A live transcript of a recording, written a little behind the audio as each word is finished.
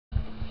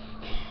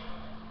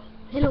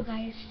Hello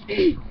guys.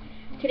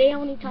 Today I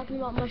want to be talking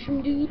about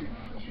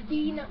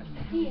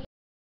mushroomdude58.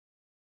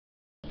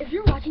 If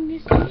you're watching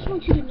this, I just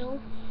want you to know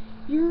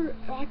you're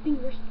acting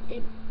worse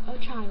than a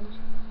child.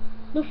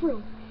 No, for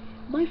real.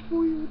 My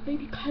 4-year-old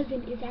baby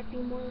cousin is acts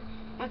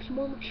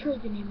more mature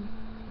than him.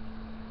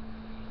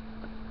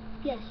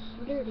 Yes,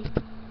 literally.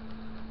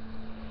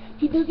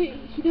 He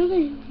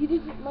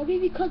doesn't, my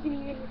baby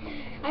cousin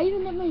I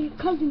even let my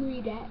cousin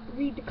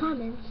read the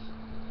comments.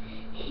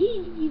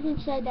 He even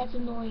said that's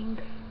annoying.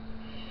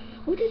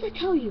 What does that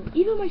tell you?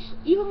 Even my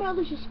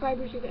other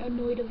subscribers are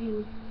annoyed of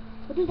you.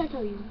 What does that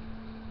tell you?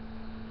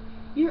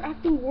 You're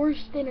acting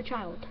worse than a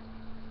child.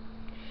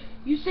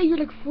 You say you're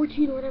like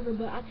 14 or whatever,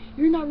 but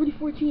you're not really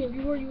 14. If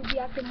you were, you would be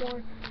acting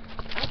more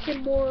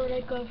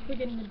like a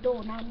freaking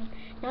adult, not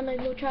like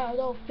no child.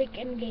 Oh, fake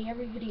and gay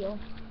every video.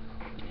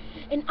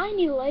 And I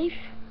need a life.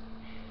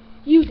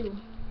 You do.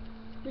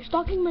 You're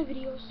stalking my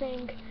videos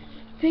saying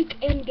fake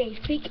and gay,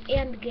 fake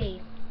and gay.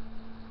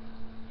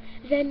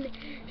 Then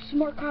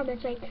smart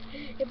comments like,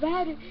 if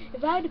I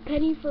had a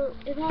penny for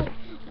if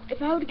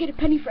I would get a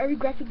penny for every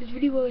graphic this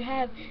video would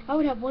have, I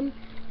would have one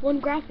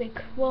graphic.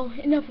 Well,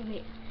 enough of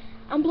it.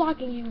 I'm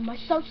blocking you. My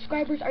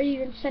subscribers are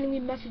even sending me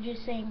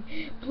messages saying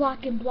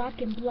blocking,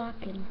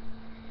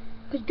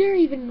 because they're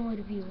even annoyed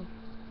of you.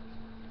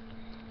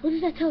 What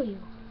does that tell you?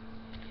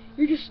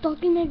 You're just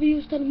stalking my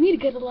videos, telling me to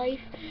get a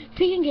life,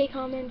 taking gay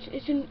comments.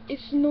 It's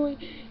annoying.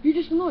 You're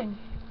just annoying.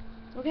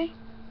 Okay?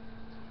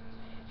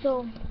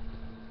 So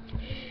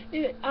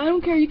I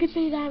don't care. You could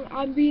say that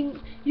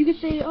you could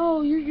say,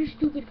 oh, you're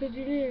stupid because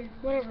you're there,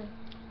 whatever.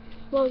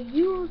 Well,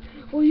 you're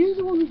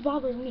the one who's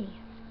bothering me.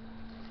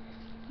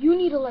 You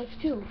need a life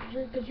too,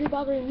 because you're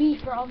bothering me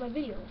for all my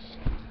videos.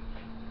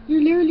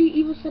 You're literally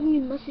even sending me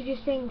messages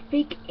saying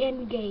fake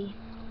and gay.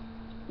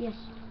 Yes,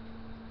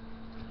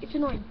 it's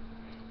annoying.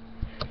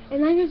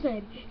 And like I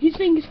said, he's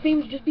saying he's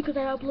famous just because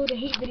I upload a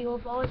hate video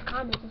of all his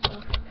comments and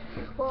stuff.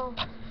 Well,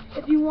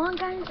 if you want,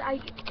 guys,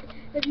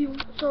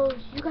 so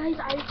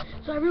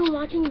everyone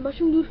watching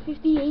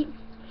mushroomdude58,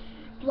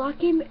 block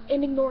him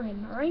and ignore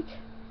him. All right?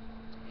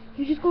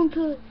 He's just going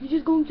to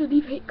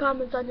leave hate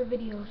comments on your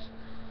videos.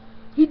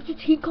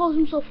 He calls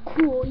himself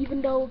cool,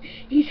 even though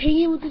he's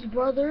hanging with his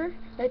brother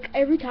like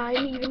every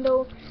time, even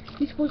though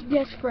he's supposed to be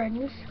best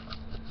friends.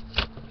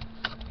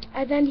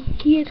 And then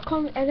he is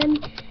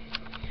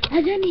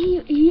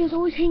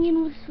always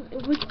hanging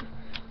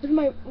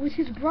with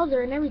his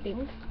brother and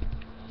everything.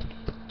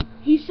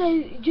 He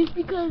said just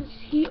because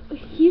he's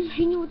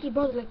hanging with his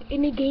brother, like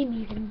in a game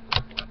even.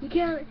 He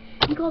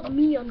called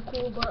me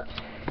uncool, but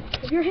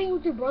if you're hanging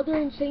with your brother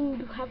and saying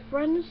you have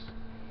friends,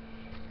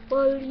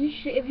 well, you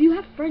should. If you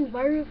have friends,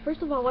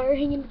 first of all, why are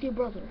you hanging with your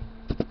brother?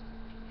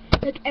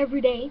 Like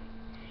every day.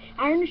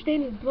 I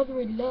understand his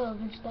brotherly love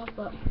and stuff,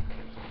 but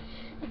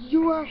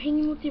you are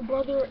hanging with your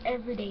brother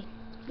every day,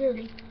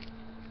 literally.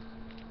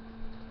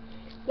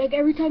 Like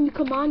every time you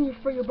come on,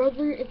 for your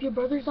brother. If your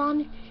brother's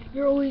on,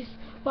 you're always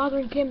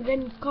bothering him,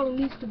 then calling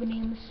me stupid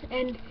names.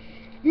 And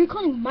you're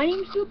calling my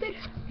name stupid?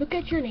 Look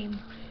at your name.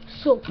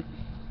 Soap.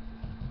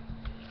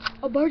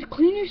 A bar to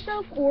clean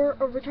yourself or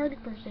a retarded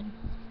person?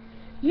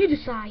 You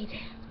decide.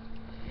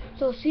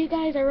 So see you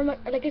guys.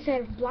 Like I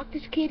said, block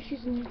this kid.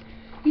 He's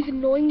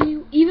annoying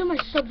you. Even my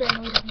subs are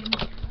annoyed with him.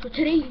 So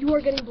today you are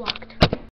getting blocked.